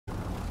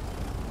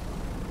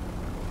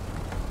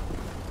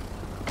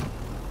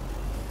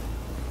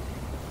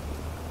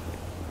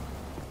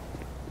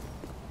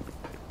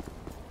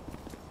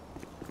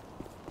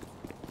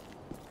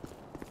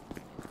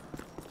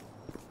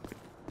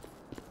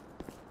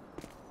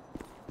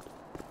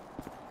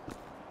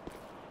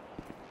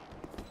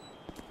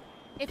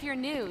If you're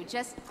new,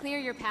 just clear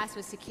your pass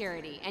with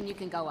security, and you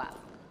can go up.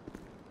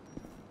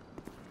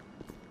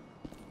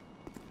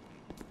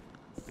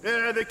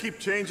 Yeah, they keep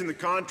changing the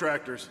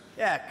contractors.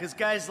 Yeah, 'cause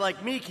guys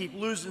like me keep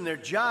losing their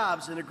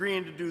jobs and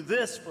agreeing to do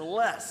this for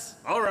less.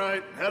 All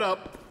right, head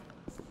up.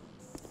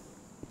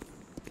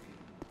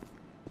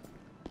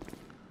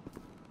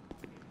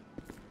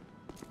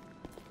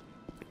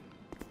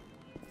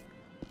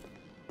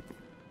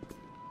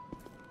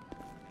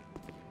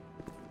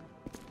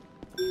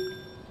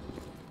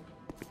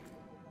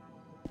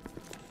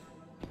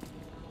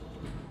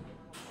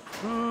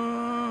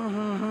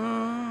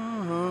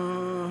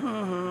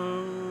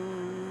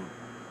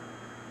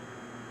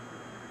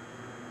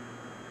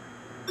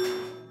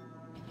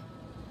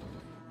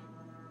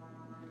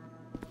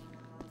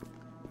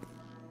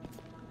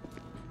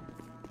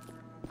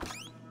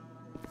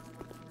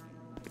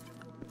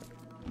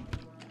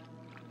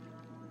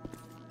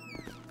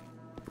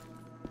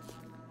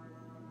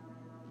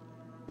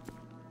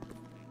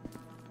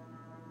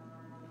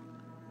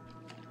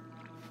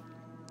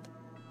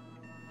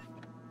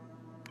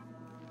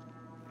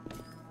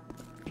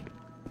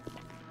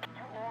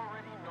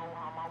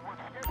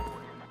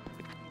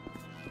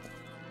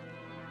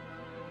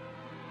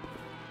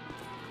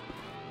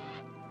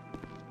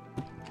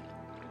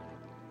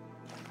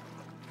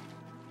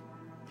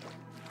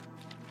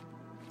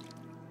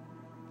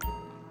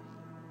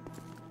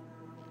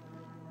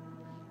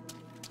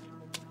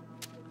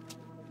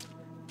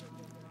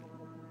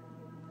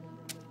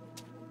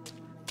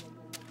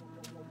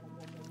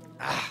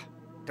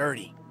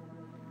 Dirty.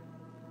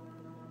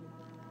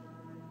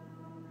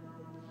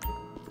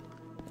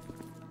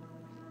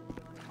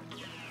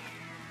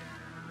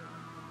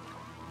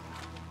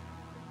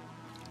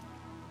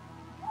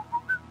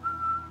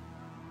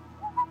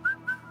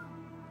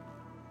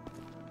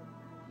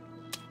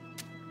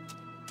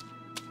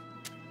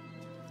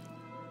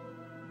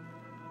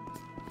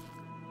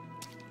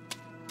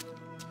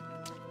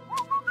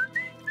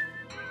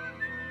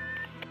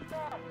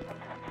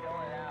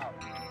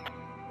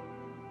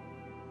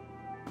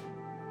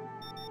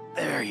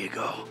 There you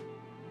go.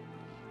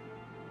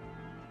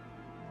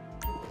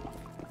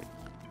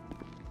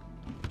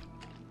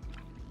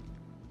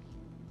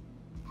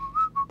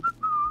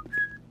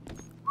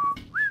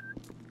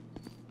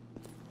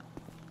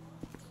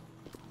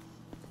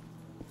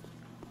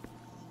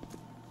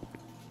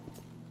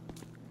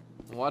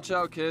 Watch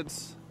out,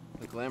 kids.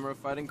 The glamour of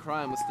fighting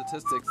crime with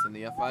statistics in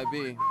the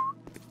FIB.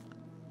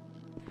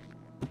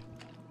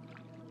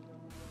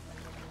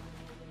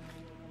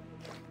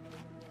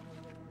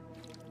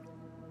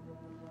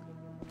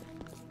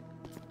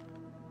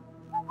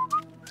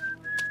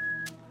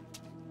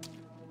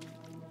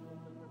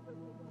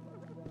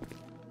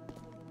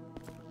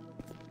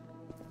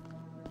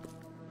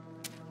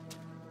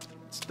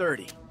 It's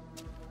 30.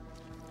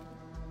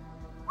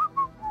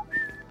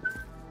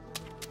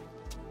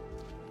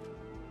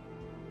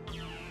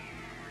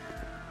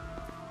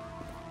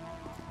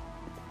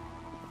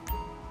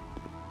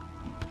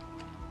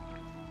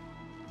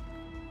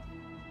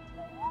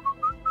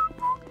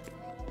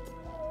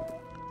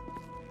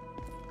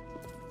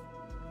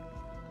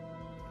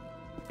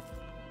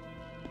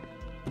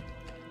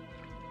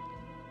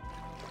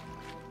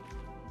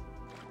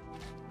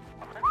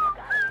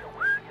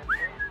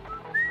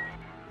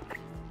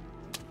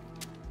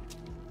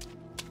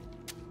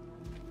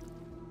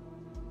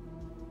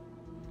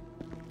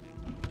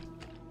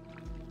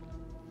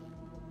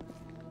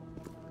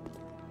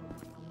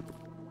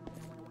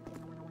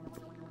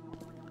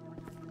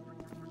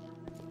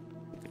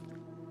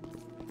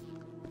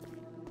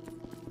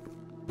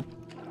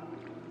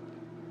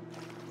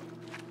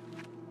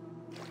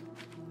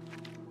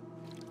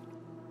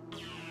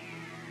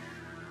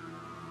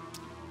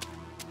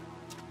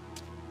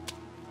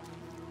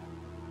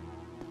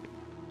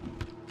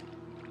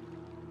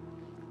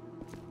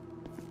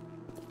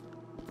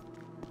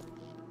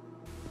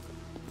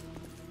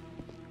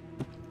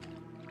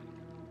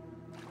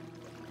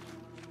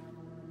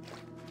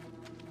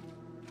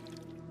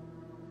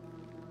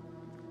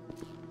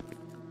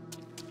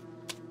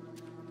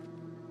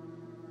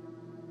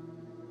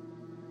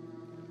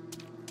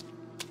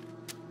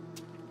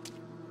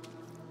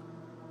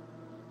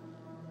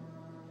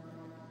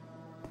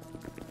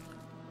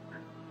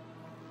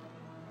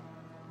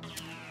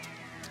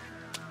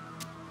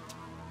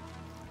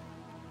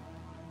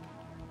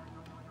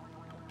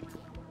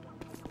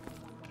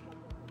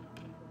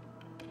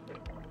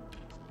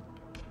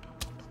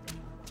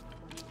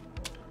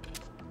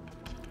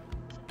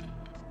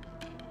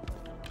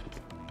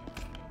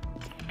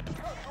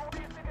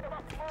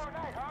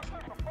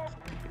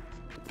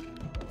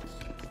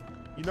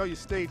 You know you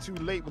stay too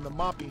late when the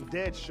mopping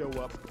dead show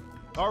up.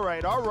 All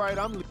right,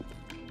 I'm leaving.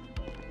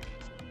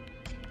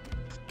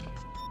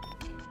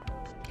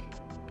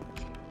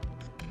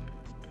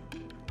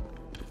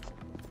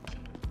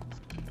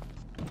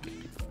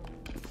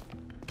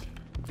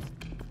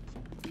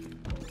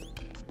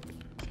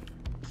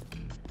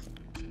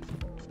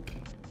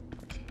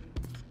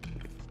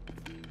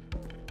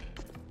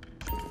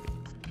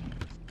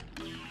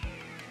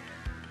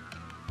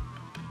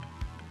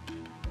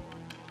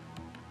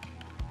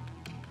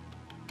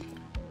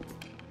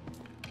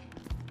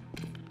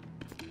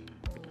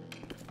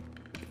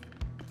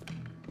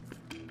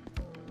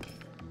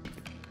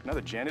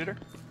 Another janitor?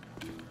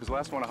 Was the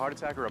last one a heart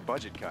attack or a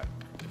budget cut?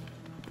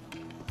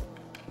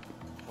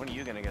 When are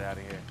you gonna get out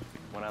of here?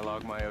 When I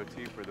log my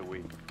OT for the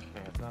week.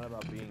 Man, it's not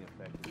about being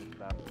effective, it's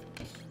about...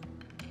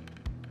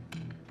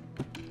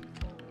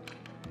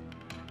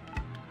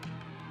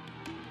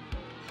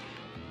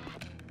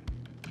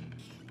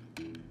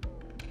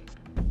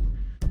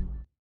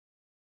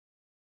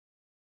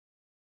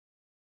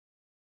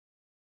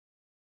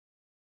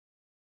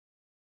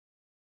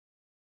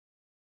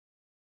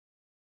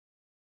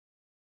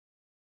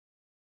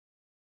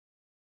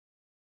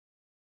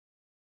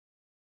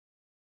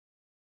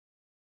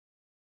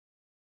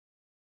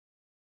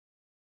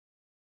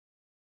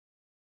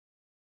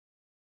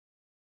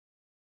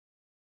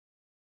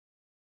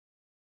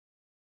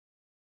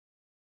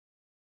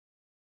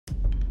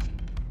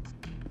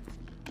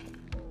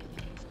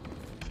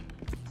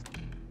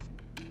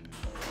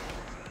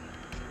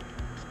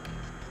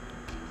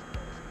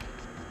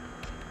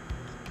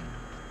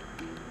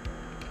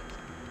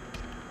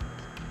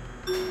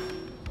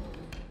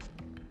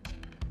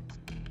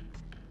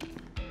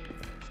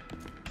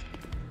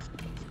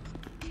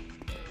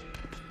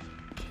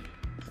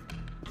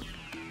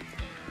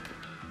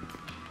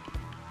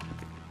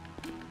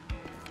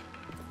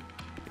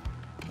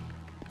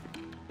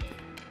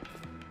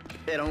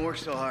 Hey, don't work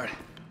so hard.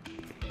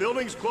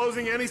 Building's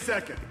closing any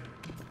second.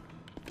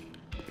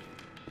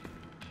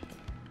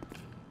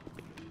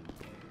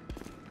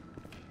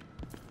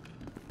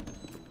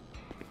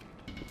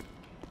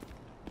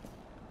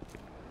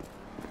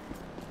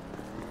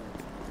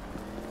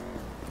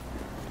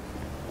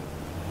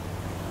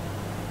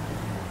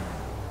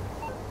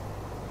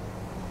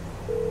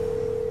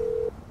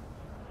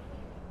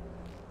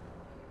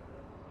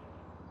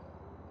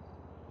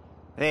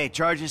 Hey,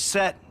 charge is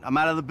set. I'm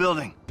out of the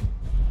building.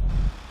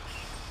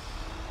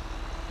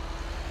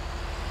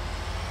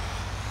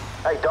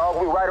 Hey, dog,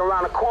 we right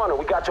around the corner.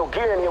 We got your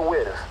gear in here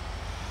with us.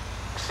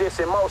 Shit's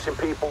in motion,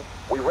 people.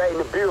 We raiding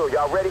the bureau.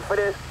 Y'all ready for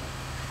this?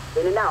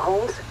 In and out,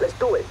 Holmes. Let's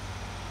do it.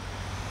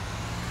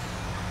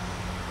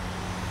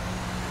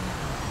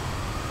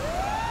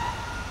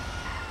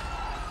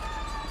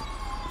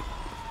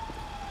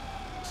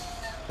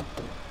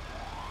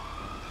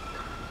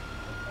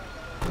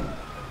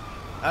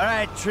 All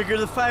right, trigger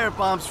the fire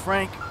bombs,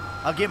 Frank.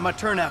 I'll get my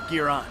turnout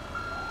gear on.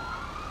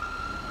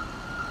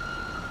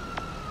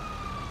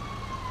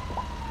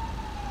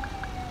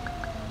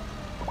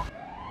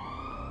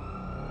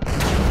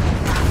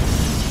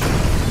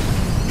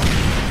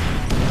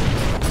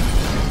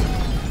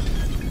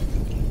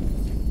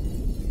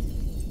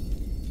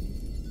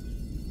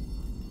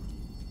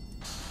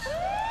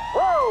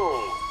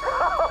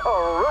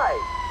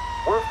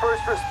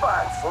 First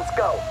response. Let's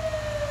go.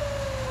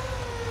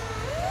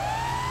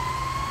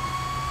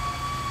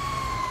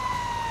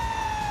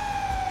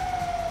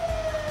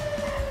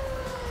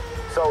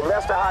 So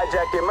Lester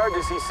hijacked the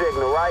emergency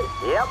signal, right?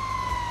 Yep.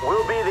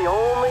 We'll be the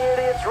only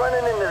idiots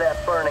running into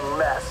that burning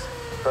mess.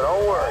 So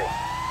don't worry.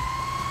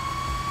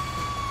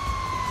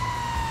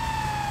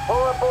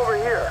 Pull up over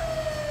here.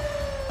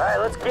 All right,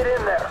 let's get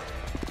in there.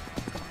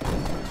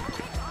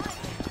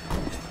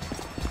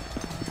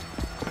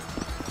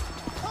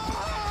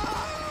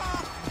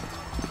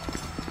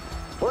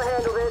 We'll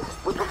handle this.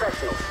 We're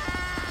professionals.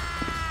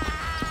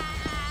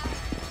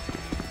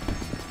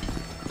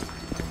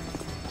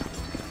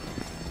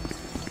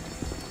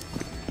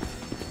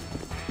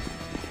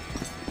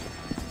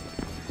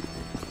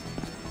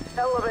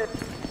 Elevate.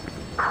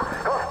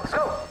 Come on, let's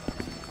go.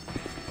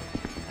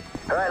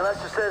 All right,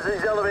 Lester says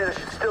these elevators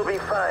should still be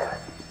fine.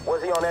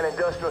 Was he on that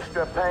industrial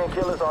strip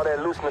painkillers or that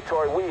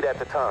hallucinatory weed at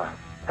the time?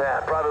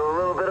 Yeah, probably a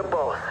little bit of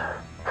both.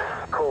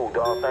 Cool,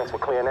 dog. Thanks for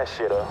clearing that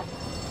shit up.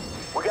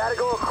 We gotta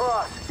go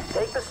across.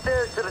 Take the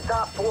stairs to the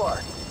top floor.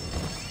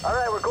 All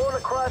right, we're going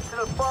across to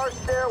the far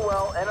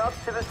stairwell and up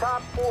to the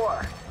top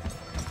floor.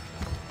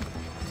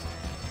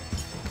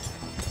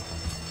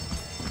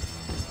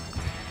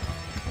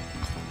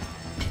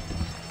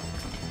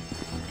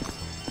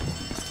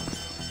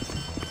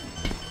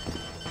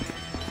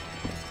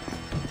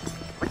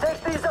 We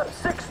take these up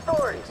 6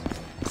 stories.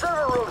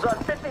 Server room's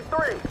on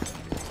 53.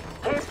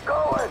 Keep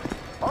going.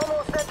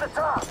 Almost at the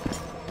top.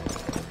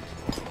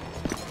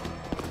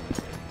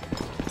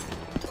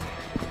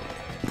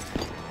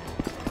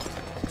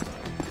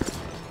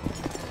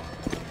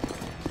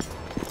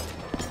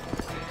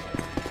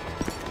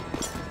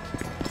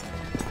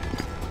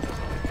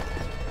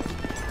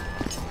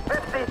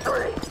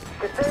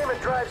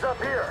 Containment drives up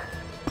here.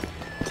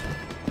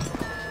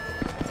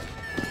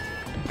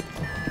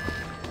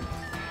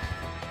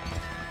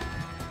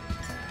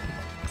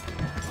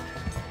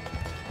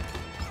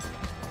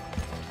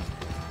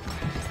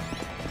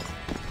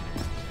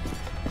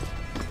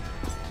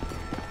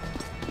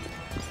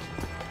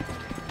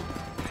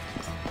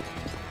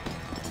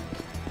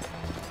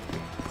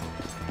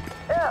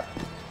 F,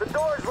 the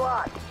door's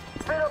locked.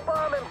 Spin a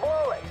bomb and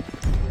blow it.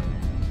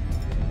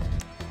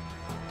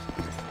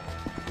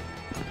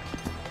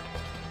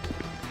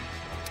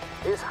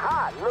 It's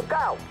hot. Look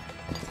out.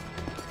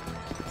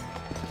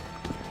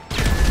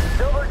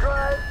 Silver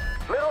drive,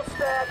 middle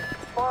stack,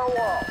 far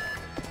wall.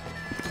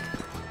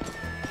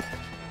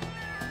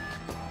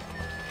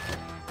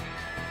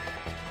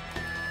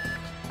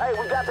 Hey,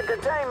 we got the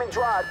containment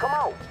drive. Come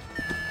on.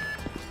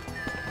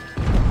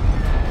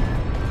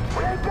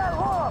 We ain't got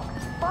long.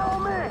 Follow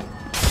me.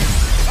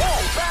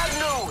 Oh,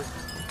 bad news.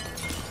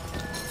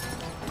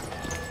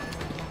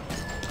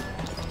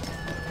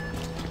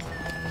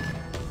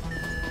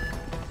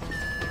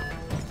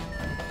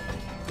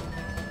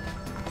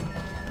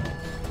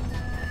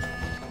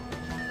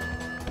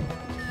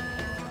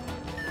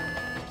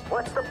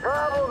 What's the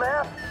problem,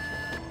 F?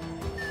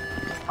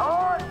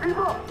 All right,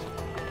 people.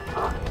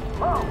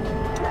 Oh,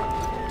 shit.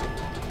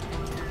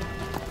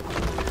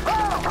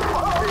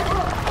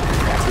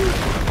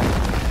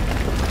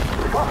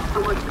 Oh, so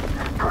much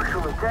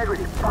structural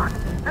integrity. Fuck.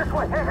 This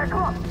way. Hey,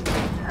 come on.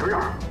 Here we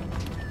are.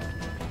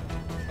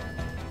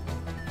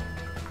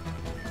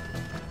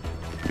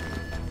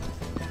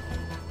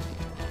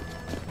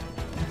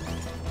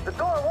 The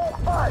door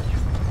won't budge.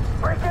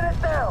 Breaking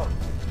it down.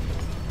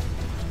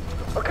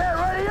 Okay,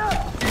 ready up.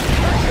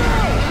 Let's go.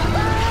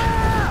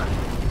 Ah!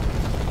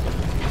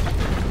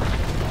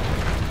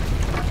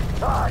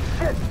 Oh,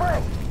 shit,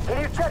 Frank. Can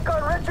you check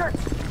on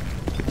Richards?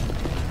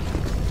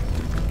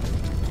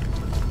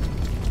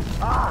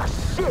 Ah,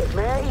 shit,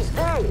 man, he's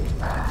dead.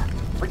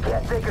 We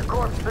can't take a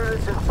corpse through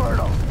this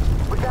inferno.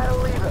 We gotta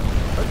leave him.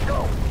 Let's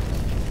go.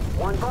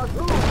 One bus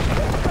move.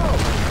 Let's go.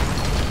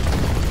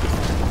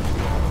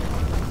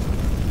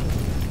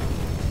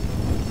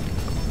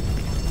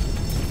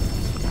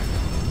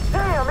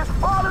 Damn, it's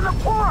falling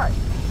apart.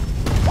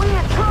 We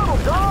in trouble,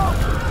 dog.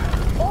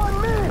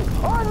 On me.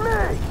 On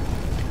me.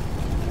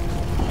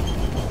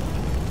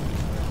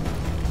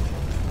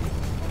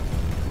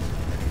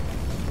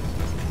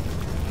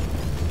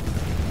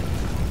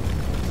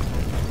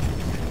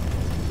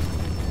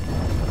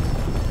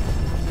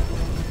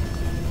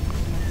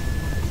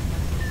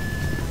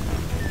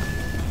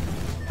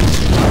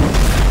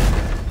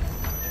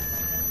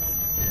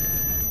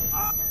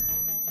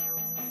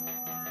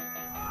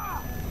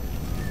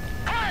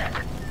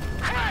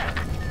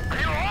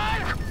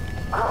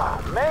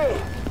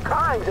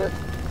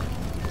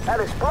 That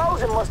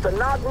explosion must have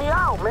knocked me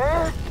out,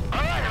 man. All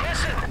right,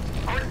 listen.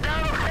 We're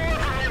down the floor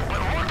from you,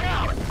 but look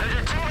out. There's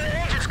a team of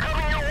agents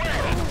coming your way.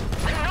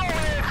 They know we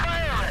ain't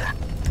firing.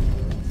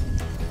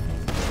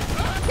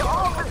 The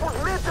office was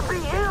meant to be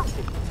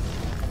empty.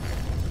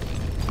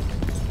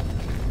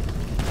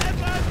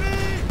 FIB!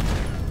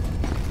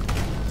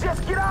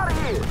 Just get out of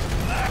here.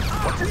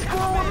 What you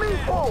screwing with me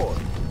for?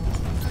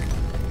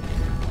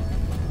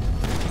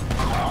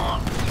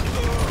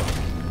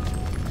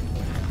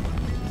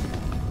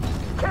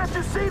 Can't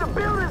you see the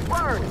building's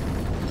burning?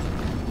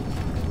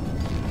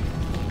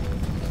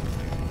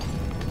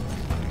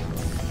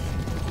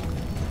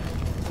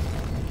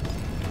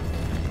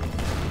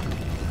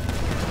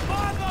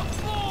 On the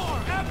floor!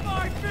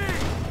 FIB!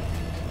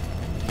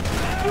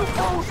 You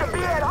fools should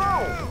be at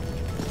home.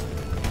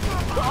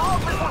 The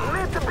office was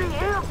meant to be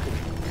empty.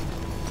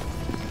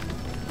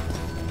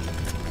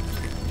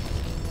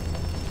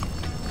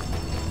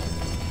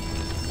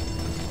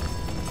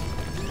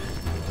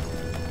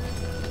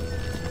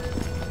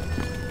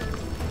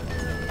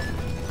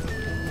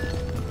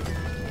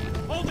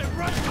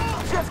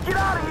 Just get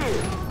out of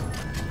here!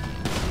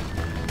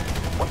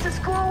 What you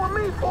screwing with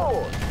me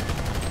for?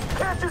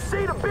 Can't you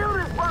see the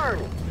building's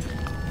burning?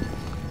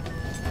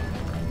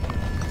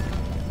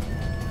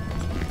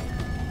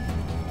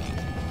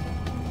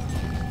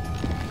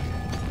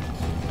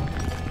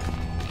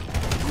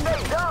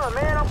 Stay down,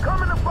 man. I'm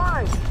coming to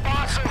find you.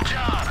 Awesome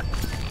job!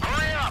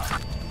 Hurry up!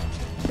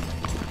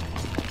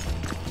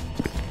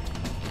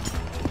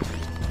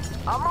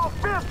 I'm on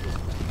 50.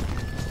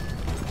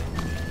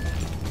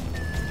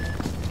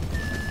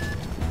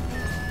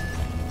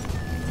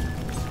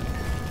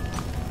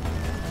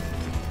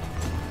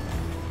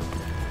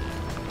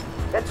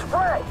 It's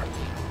Frank!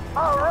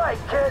 All right,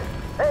 kid.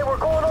 Hey, we're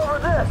going over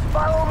this.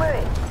 Follow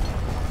me.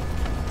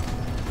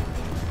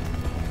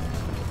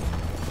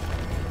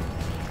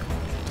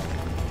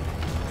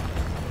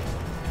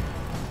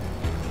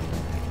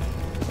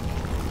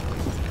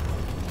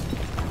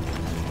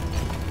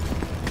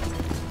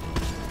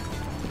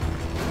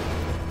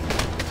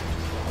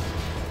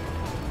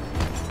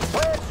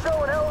 Plan's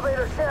showing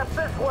elevator shaft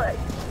this way.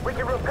 We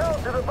can rappel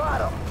to the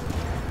bottom.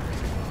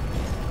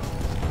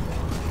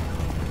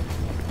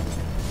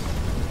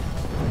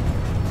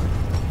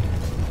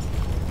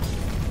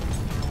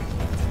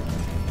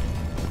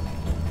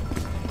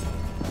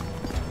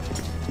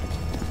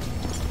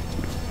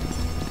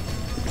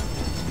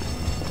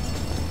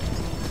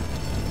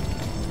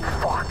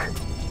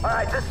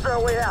 Alright, this is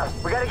our way out.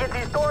 We gotta get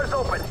these doors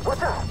open.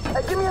 What's up?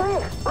 Hey, give me a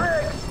hand.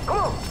 Rick, come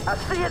on. I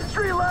see you at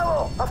street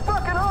level. I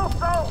fucking hope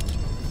so.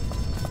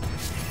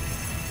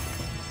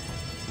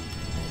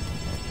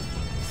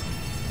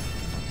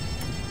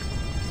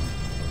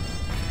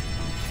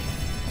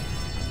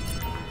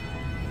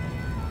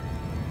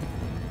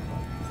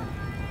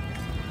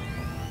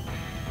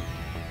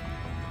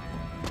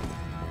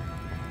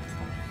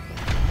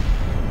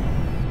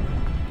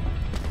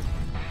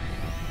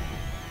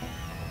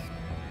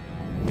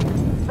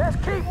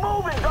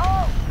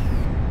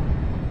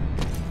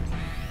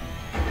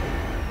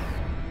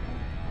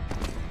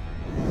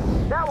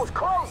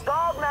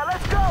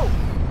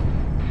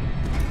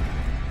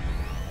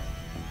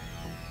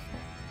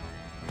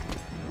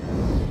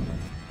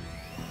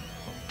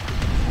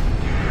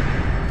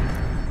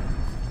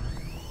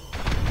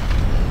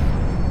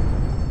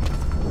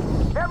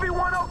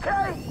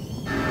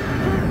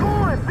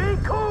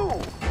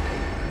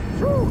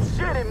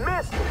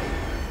 missed it.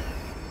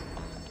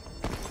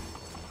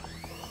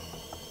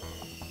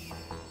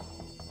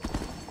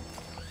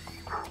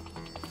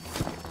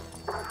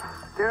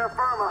 Terra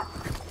firma.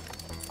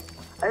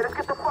 Hey, let's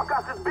get the fuck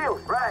out this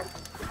building, right?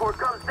 Before it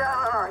comes down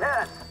on our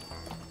heads.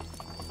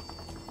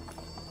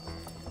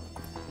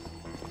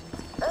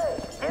 Hey,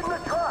 get in the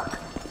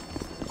truck!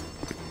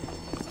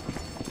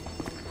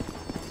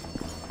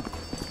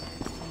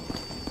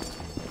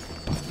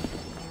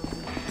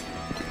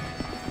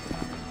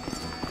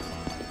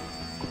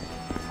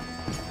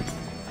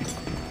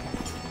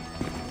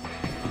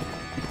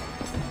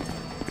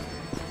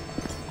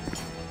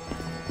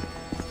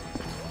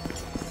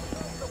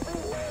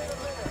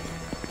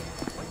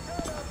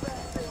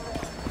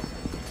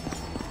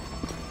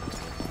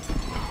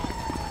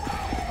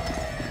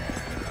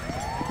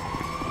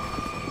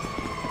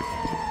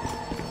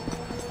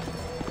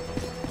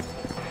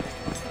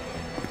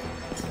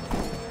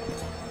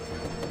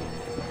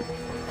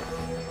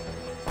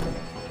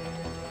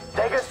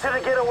 Take us to the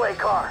getaway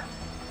car.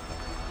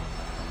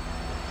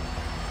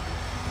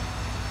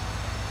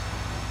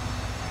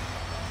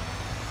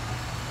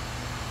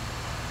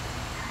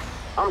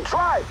 I'm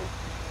driving.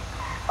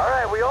 All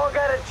right, we all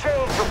gotta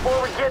change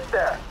before we get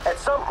there. At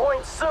some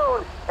point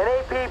soon, an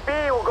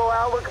APB will go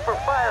out looking for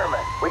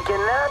firemen. We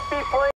cannot be playing